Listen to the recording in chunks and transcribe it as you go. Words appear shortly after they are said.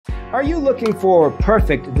Are you looking for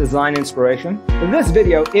perfect design inspiration? This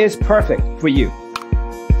video is perfect for you.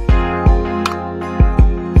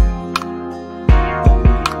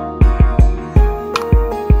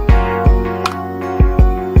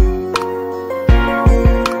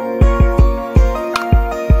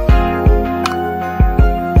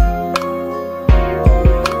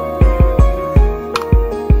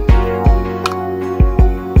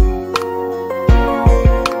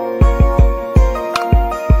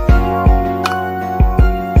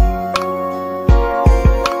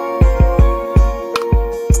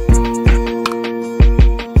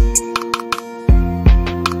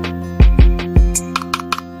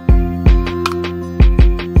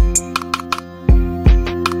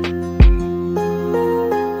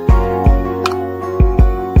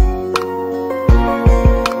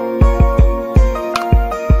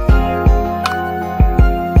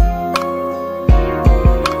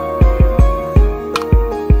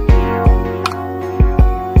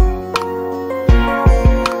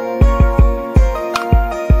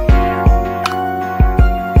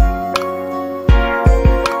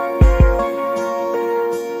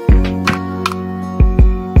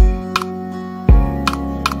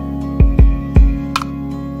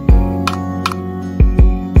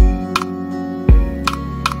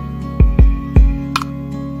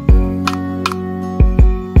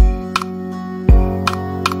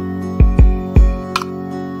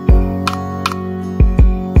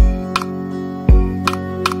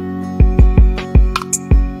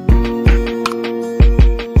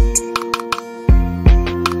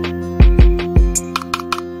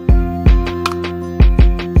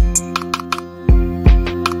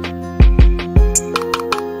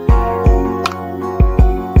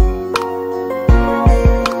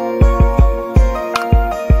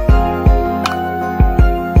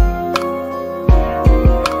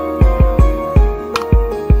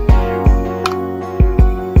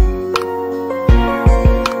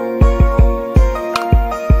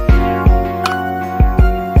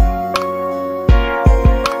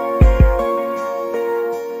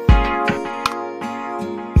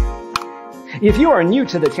 If you are new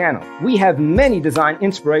to the channel, we have many design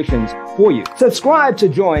inspirations for you. Subscribe to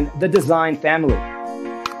join the design family.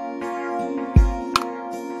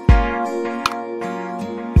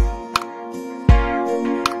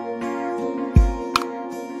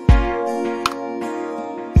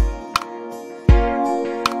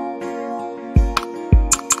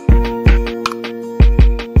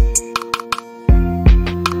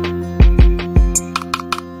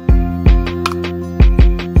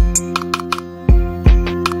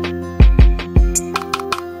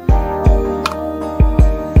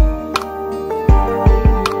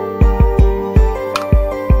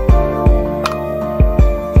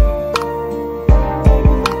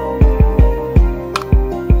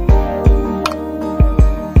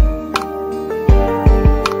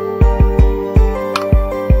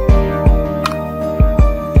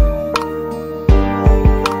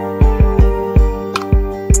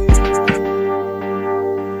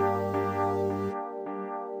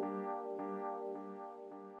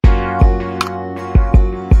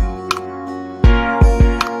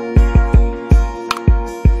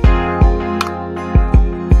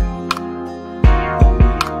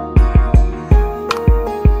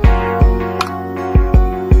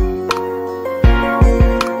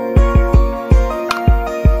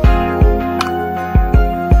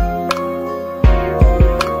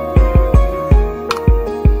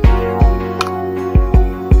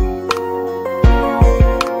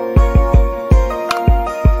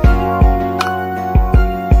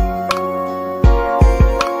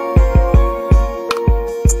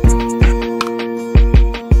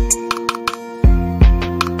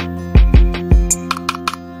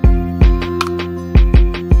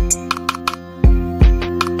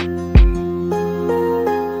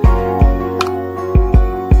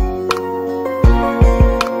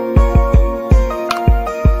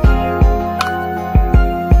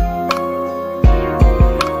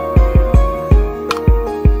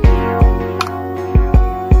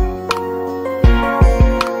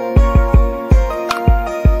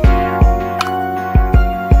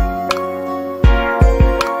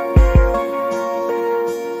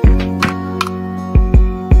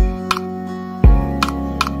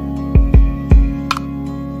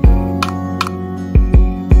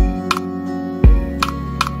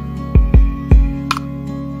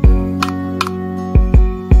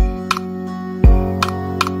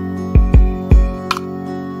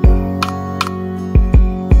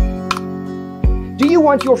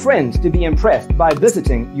 want your friends to be impressed by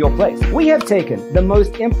visiting your place. We have taken the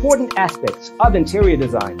most important aspects of interior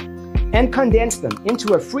design and condense them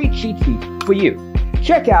into a free cheat sheet for you.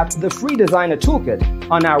 Check out the free designer toolkit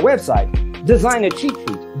on our website,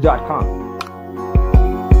 designercheatsheet.com.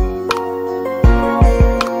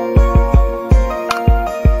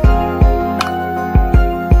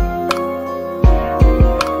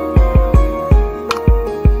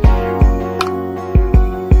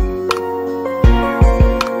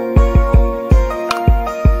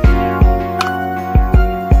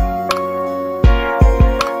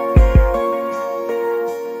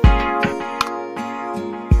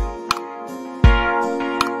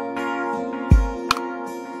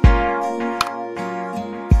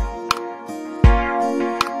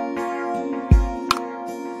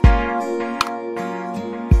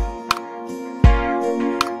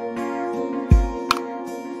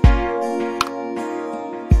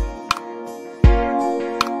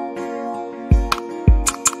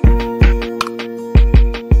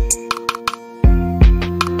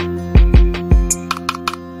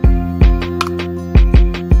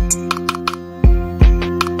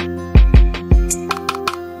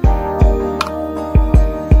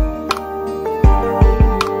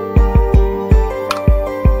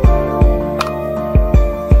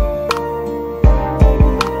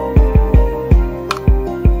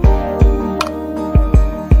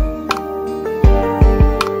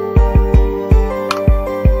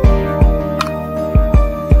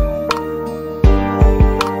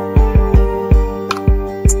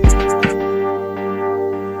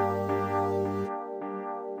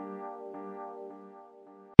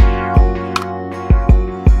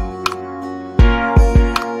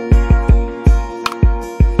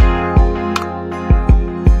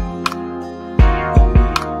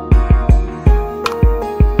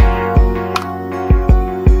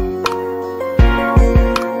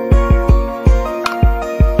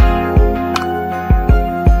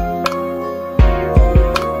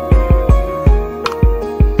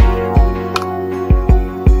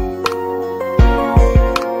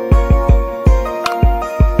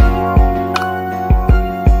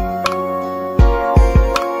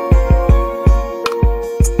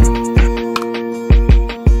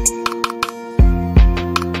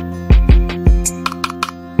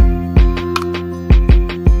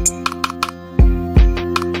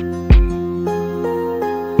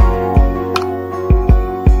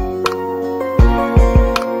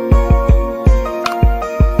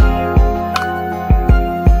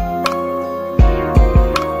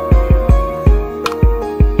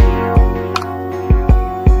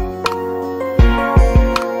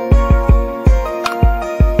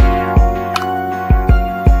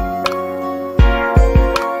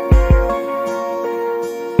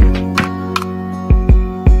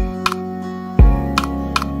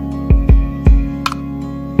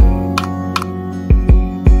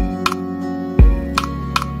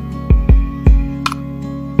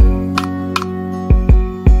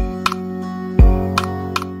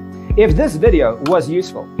 If this video was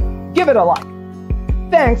useful, give it a like.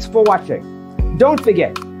 Thanks for watching. Don't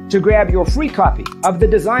forget to grab your free copy of the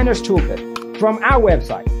Designer's Toolkit from our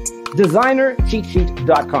website,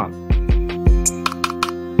 designercheatsheet.com.